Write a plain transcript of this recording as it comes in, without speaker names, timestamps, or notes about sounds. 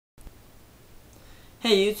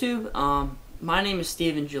Hey YouTube, my name is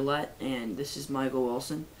Steven Gillette and this is Michael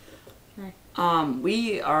Wilson. Hi.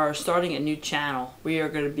 We are starting a new channel. We are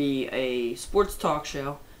going to be a sports talk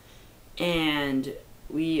show, and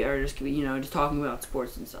we are just going to be, just talking about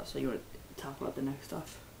sports and stuff. So you want to talk about the next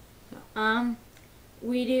stuff? No.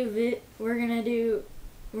 We're gonna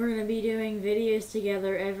be doing videos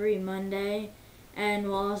together every Monday, and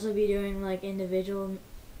we'll also be doing like individual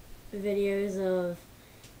videos of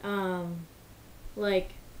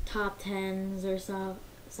like top tens or something.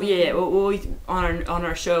 Yeah. On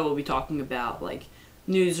our show we'll be talking about like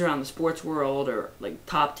news around the sports world, or like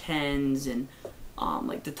top tens and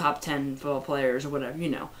like the top 10 football players or whatever,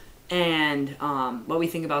 and what we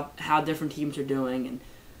think about how different teams are doing.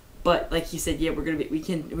 But like he said, yeah,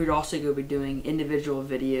 we're also going to be doing individual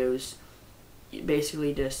videos,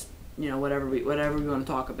 basically just whatever we want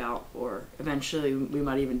to talk about, or eventually we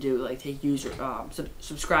might even do like take user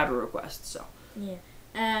subscriber requests. So yeah,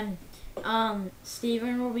 and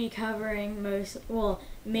Steven will be covering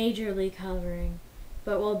majorly covering,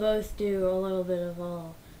 but we'll both do a little bit of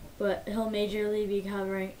all. But he'll majorly be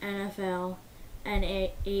covering NFL,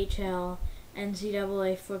 NHL,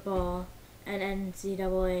 NCAA football, and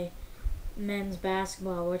NCAA men's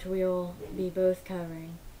basketball, which we will be both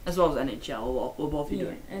covering. As well as NHL, we'll both be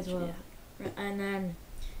doing as well. Yeah. And then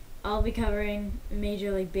I'll be covering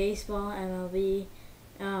Major League Baseball, MLB,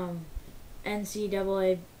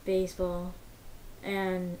 NCAA baseball,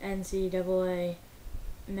 and NCAA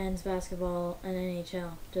men's basketball, and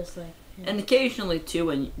NHL, just like. And occasionally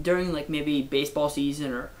too, during like maybe baseball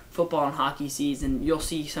season or football and hockey season, you'll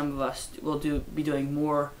see some of us will be doing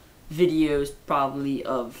more videos probably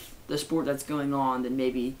of the sport that's going on than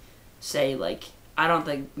maybe say like, I don't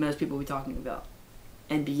think most people will be talking about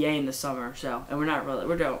NBA in the summer. So, and we don't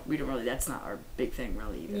really, that's not our big thing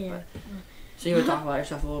really either. Yeah. But, so you want to talk about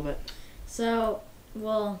yourself a little bit? So, I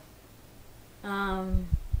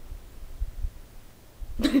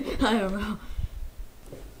don't know.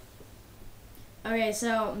 Okay,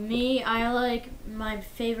 so my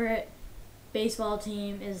favorite baseball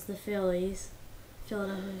team is the Philadelphia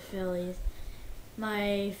Phillies.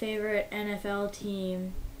 My favorite NFL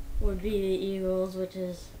team would be the Eagles, which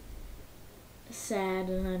is sad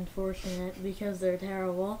and unfortunate because they're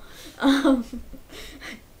terrible.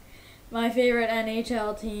 My favorite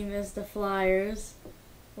NHL team is the Flyers,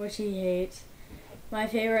 which he hates. My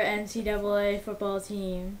favorite NCAA football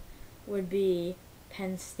team would be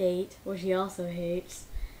Penn State, which he also hates.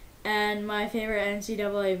 And my favorite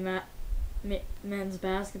NCAA men's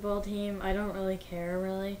basketball team, I don't really care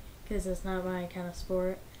really, because it's not my kind of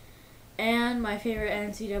sport. And my favorite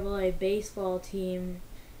NCAA baseball team,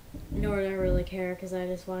 nor do I really care, because I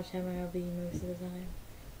just watch MLB most of the time.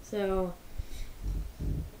 So,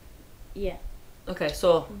 yeah. Okay,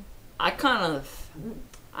 so I'm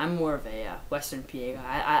more of a Western PA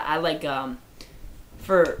guy. I like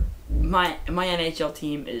for my NHL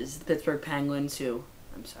team is the Pittsburgh Penguins, who,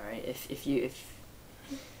 I'm sorry if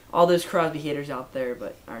all those Crosby haters out there,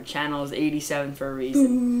 but our channel is 87 for a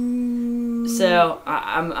reason. So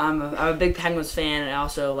I'm a big Penguins fan, and I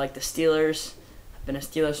also like the Steelers. I've been a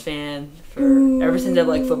Steelers fan ever since I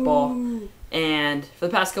liked football, and for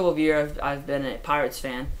the past couple of years I've been a Pirates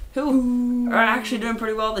fan, who are actually doing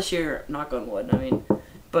pretty well this year. Knock on wood. I mean,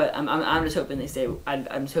 but I'm just hoping they stay.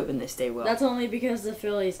 I'm just hoping they stay well. That's only because the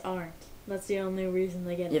Phillies aren't. That's the only reason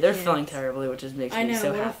they get. Yeah, they're feeling terribly, which just makes me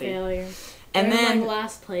so happy. I know, what a failure. And they're then like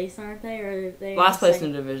last place, aren't they? Or are they last place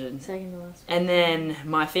in the division. Second to last. And then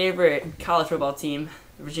my favorite college football team,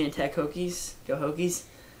 the Virginia Tech Hokies. Go Hokies!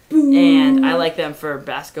 Boom. And I like them for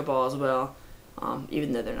basketball as well,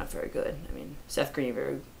 even though they're not very good. I mean, Seth Green,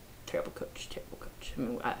 very terrible coach. I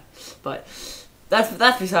mean, but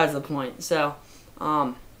that's besides the point. So,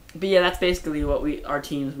 but yeah, that's basically what our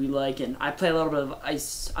teams we like, and I play a little bit of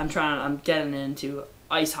ice. I'm getting into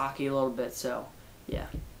ice hockey a little bit. So, yeah.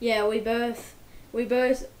 Yeah, we don't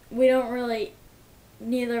really.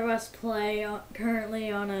 Neither of us play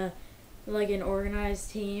currently on an organized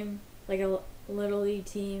team, like a little league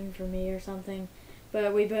team for me or something.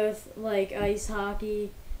 But we both like ice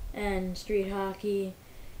hockey and street hockey.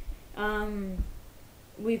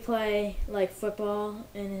 We play like football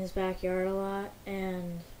in his backyard a lot,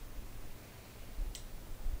 and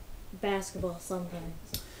basketball sometimes.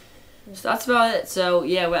 So that's about it. So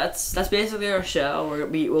yeah, that's basically our show.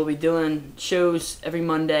 We'll be doing shows every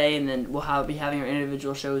Monday, and then we'll be having our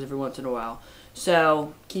individual shows every once in a while.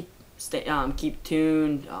 So keep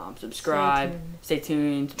tuned, subscribe, stay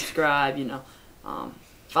tuned, subscribe.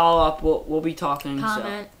 Follow up. We'll be talking.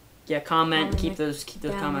 Comment. So, yeah, comment. Keep those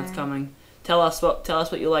comments coming. Tell us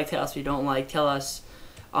what you like. Tell us what you don't like. Tell us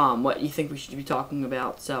what you think we should be talking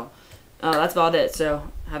about. So that's about it.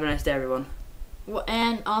 So have a nice day, everyone.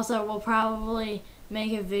 And also, we'll probably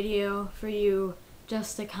make a video for you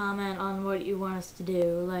just to comment on what you want us to do,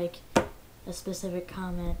 like a specific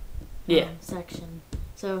comment section.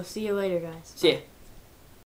 So see you later, guys. See ya.